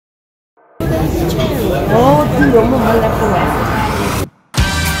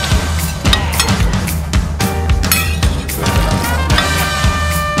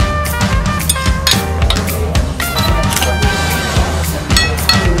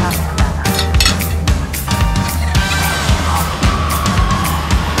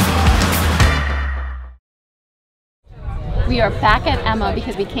We are back at Emma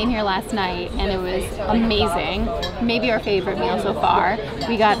because we came here last night and it was amazing. Maybe our favorite meal so far.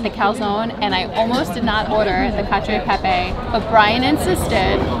 We got the calzone and I almost did not order the cacio e pepe, but Brian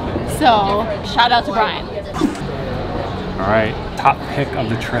insisted, so shout out to Brian. All right, top pick of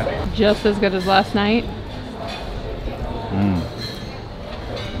the trip. Just as good as last night.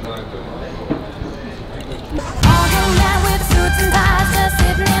 All young men with suits and ties, just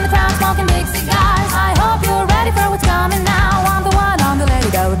sitting in the crowd smoking big cigars. I hope you're ready for what's coming now. I'm the one, I'm the lady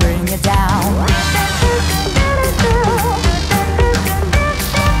that will bring you down.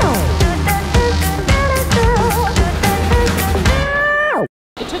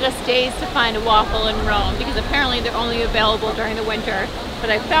 It took us days to find a waffle in Rome because apparently they're only available during the winter. But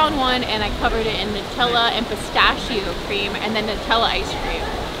I found one and I covered it in Nutella and pistachio cream and then Nutella ice cream.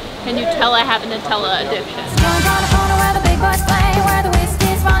 The Nutella have a Nutella addiction. Joint on the corner where the big boys play, where the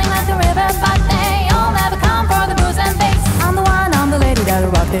whiskey's running like the river, but they all never come for the booze and bass. I'm the one, I'm the lady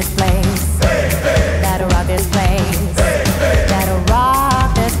that'll rock this place. That'll rock this place. That'll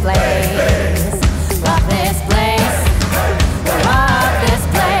rock this place. Rock this place. Rock this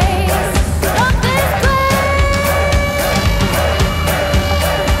place. Rock this place.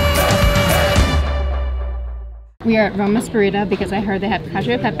 We are at Roma Sparita because I heard they have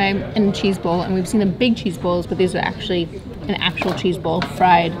cacio e pepe and a cheese bowl, and we've seen the big cheese bowls, but these are actually an actual cheese bowl,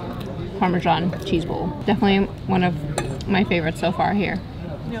 fried Parmesan cheese bowl. Definitely one of my favorites so far here.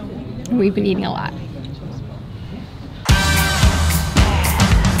 We've been eating a lot.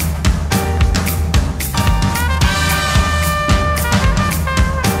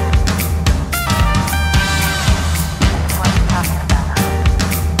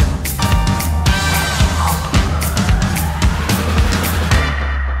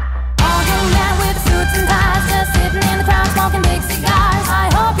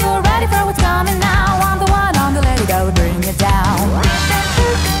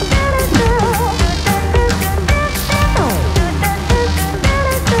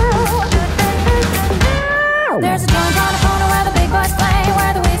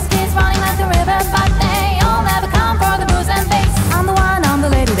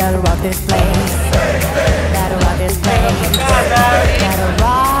 This place, that'll rock this place, that'll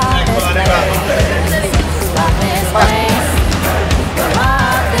rock this place, rock this place,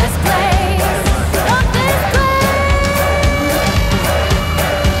 rock this place, rock this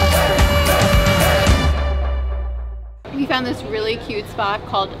place. We found this really cute spot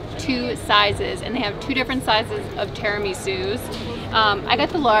called Two Sizes, and they have two different sizes of tiramisus. I got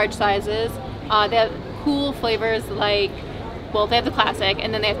the large sizes. They have cool flavors like, well, they have the classic,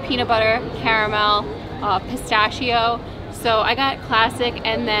 and then they have peanut butter, caramel, pistachio. So I got classic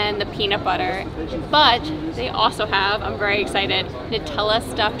and then the peanut butter. But they also have, I'm very excited, Nutella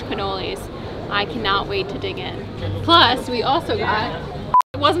stuffed cannolis. I cannot wait to dig in. Plus, we also got,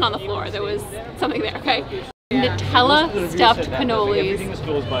 it wasn't on the floor, there was something there, okay? Nutella stuffed cannolis.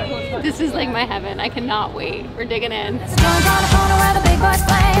 This is like my heaven. I cannot wait. We're digging in.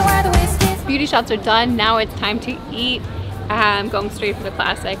 Beauty shots are done. Now it's time to eat. I'm going straight for the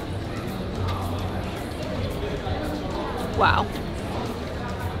classic. Wow.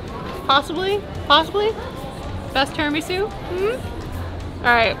 Possibly? Best tiramisu?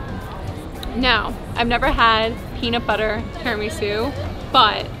 Alright. Now, I've never had peanut butter tiramisu,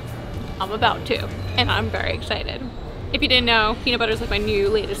 but I'm about to, and I'm very excited. If you didn't know, peanut butter is like my new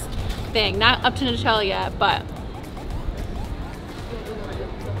latest thing. Not up to Nutella yet, but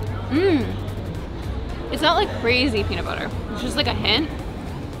it's not like crazy peanut butter. It's just like a hint.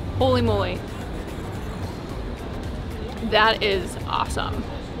 Holy moly. That is awesome.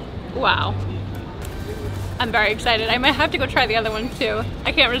 Wow. I'm very excited. I might have to go try the other one too.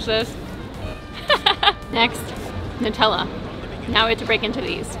 I can't resist. Next, Nutella. Now we have to break into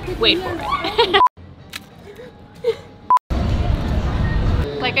these. Wait for it.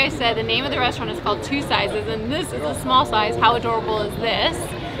 Like I said, the name of the restaurant is called Two Sizes, and this is a small size. How adorable is this?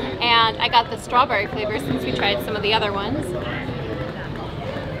 And I got the strawberry flavor since we tried some of the other ones.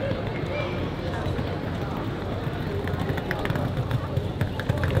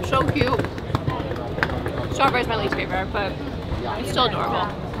 So cute. Strawberry is my least favorite, but it's still adorable.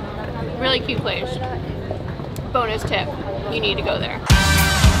 Really cute place. Bonus tip, you need to go there.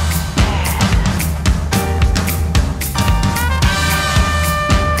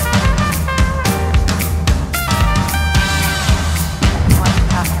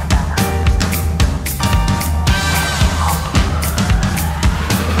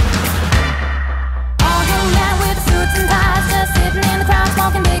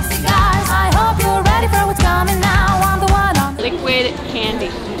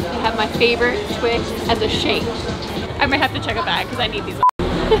 favorite Twix as a shake. I might have to check a bag because I need these.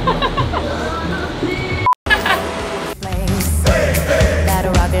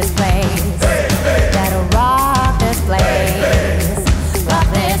 That'll rock this place. That'll rock this place. Rock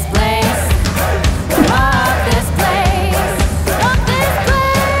this place. Rock this place. Rock this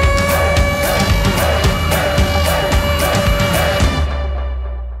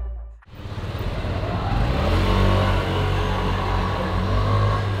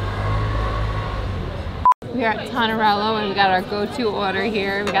We are at Tonneralo and we got our go-to order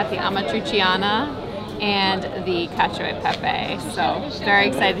here. We got the amatriciana and the cacio e pepe. So very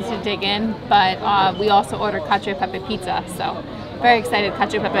excited to dig in, but we also ordered cacio e pepe pizza. So very excited,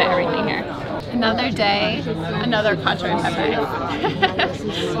 cacio e pepe everything here. Another day, another cacio e pepe.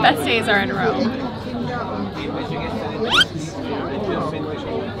 Best days are in Rome.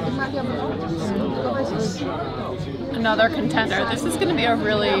 Another contender. This is going to be a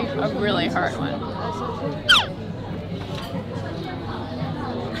really hard one.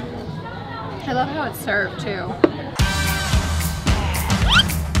 I love how it's served too.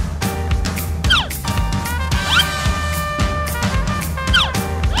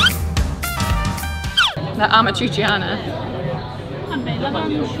 The amatriciana.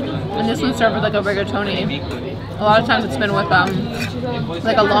 And this one's served with like a rigatoni. A lot of times it's been with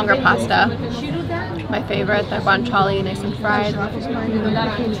like a longer pasta. My favorite, the guanciale, nice and fried.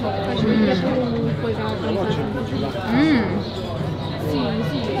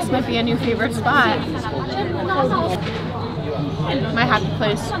 This might be a new favorite spot. My happy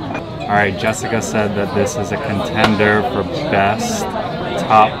place. Alright, Jessica said that this is a contender for best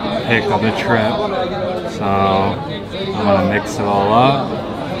top pick of the trip. So I'm gonna mix it all up.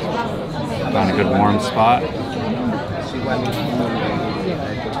 Find a good warm spot.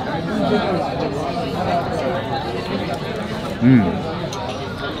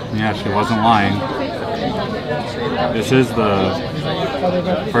 Yeah, she wasn't lying. This is the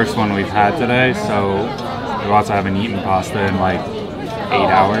first one we've had today, so we also haven't eaten pasta in like 8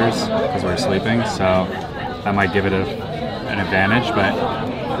 hours because we're sleeping, so that might give it an advantage, but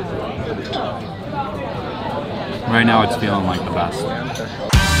right now it's feeling like the best.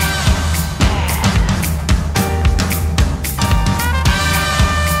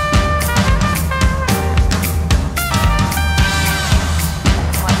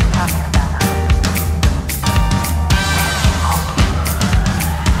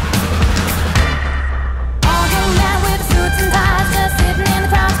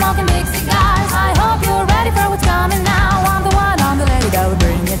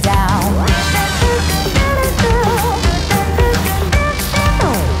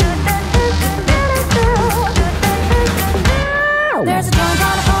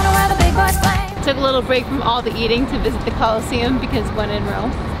 Took a little break from all the eating to visit the Colosseum because when in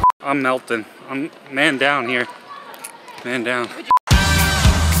Rome. I'm melting. I'm man down here. Man down.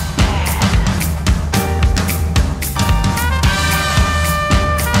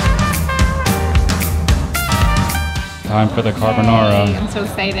 Time for the carbonara. I'm so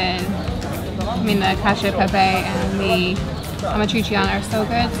excited. I mean, the cacio e pepe and the amatriciana are so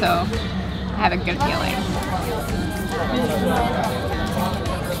good, so I have a good feeling.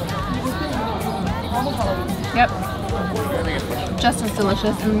 Yep, just as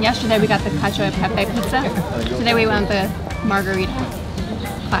delicious. And yesterday we got the cacio e pepe pizza. Today we went the margarita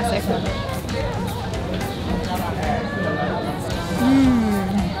classic.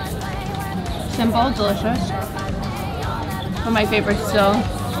 Simple, delicious. But my favorite still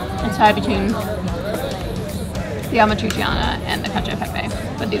is tied between the amatriciana and the cacio e pepe.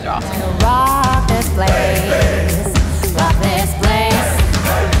 But these are awesome. rock this place. Rock this place.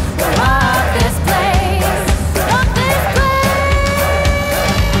 Rock this place. Rock this place.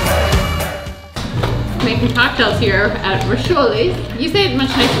 Making cocktails here at Rosciois. You say it much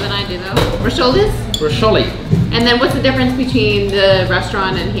nicer than I do though. Rosciois? Rosciois. And then what's the difference between the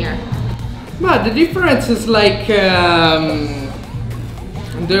restaurant and here? But the difference is like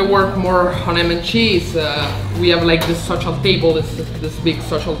they work more on ham and cheese. We have like this social table, this big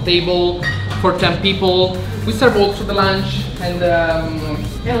social table for 10 people. We serve also the lunch and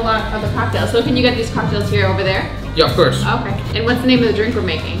And a lot of the cocktails. So can you get these cocktails here over there? yeah, of course. Okay. And what's the name of the drink we're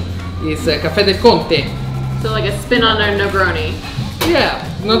making? It's Café del Conte. So like a spin on a Negroni. Yeah,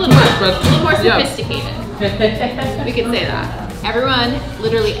 not A too much, but a little more yeah. sophisticated. We could say that. Everyone,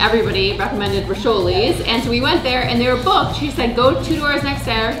 literally everybody recommended Rosciois, and so we went there and they were booked. She said go 2 doors next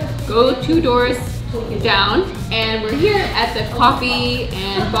there, go 2 doors down, and we're here at the coffee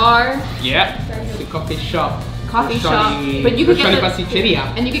and bar. Yeah, the coffee shop coffee shop, Rosciois- but you could Rosciois get the, pasticceria.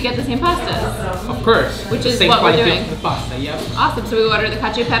 and you could get the same pastas. Of course. Which the is same what we're quality doing. of the pasta, yeah. Awesome. So we ordered the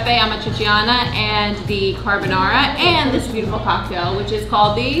Cacio Pepe, amatriciana, and the carbonara, and this beautiful cocktail, which is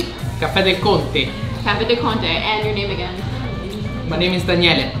called the Caffè del Conte. Cafe de Conte. And your name again? My name is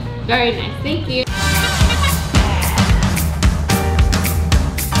Daniele. Very nice. Thank you.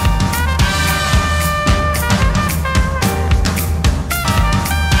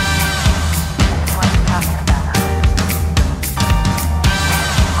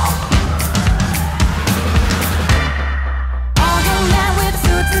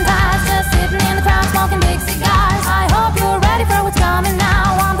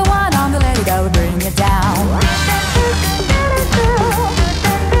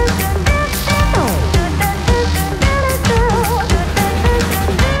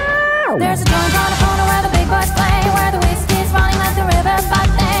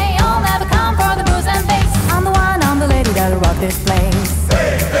 This place,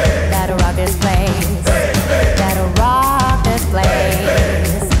 that'll rock this place, that'll rock this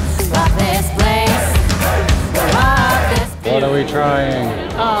place, rock this place, rock this place. What are we trying?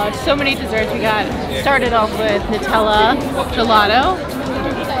 So many desserts. We got started off with Nutella gelato,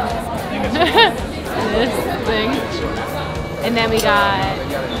 this thing, and then we got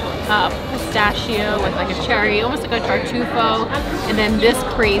pistachio with like a cherry, almost like a tartufo, and then this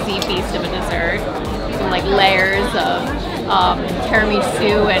crazy feast of a dessert, and like layers of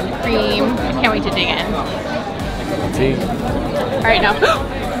tiramisu and cream. I can't wait to dig in. See? All right, now.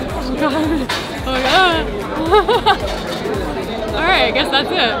 Oh my god. All right, I guess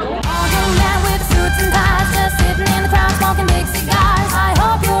that's it. All young men with suits and ties, just sitting in the crowd smoking big cigars. I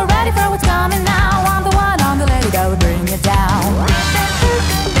hope you're ready for what's coming now. I'm the one, I'm the lady that will bring you down.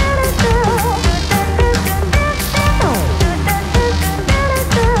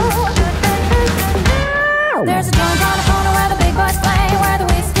 There's a joint on the corner where the big boys play, where the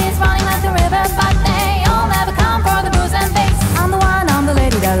whiskey's running like the river, but they all never come for the booze and bass. I'm the one, I'm the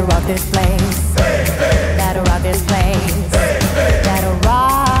lady that'll rock this place, that'll rock this place.